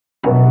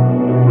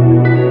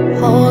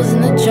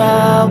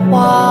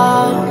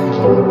drywall.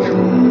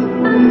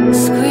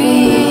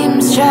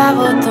 Screams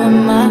travel through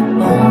my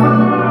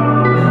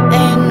bones.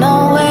 Ain't no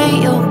way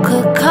you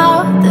could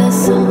call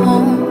this a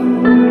home.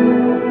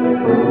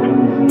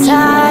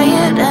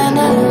 Tired and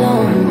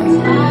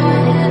alone,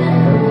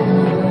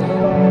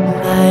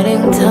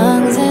 biting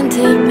tongues and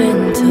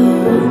tipping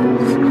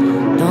toes.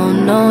 Don't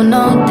know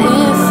no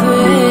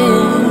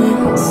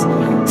difference.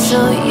 So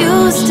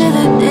used to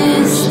the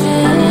distance.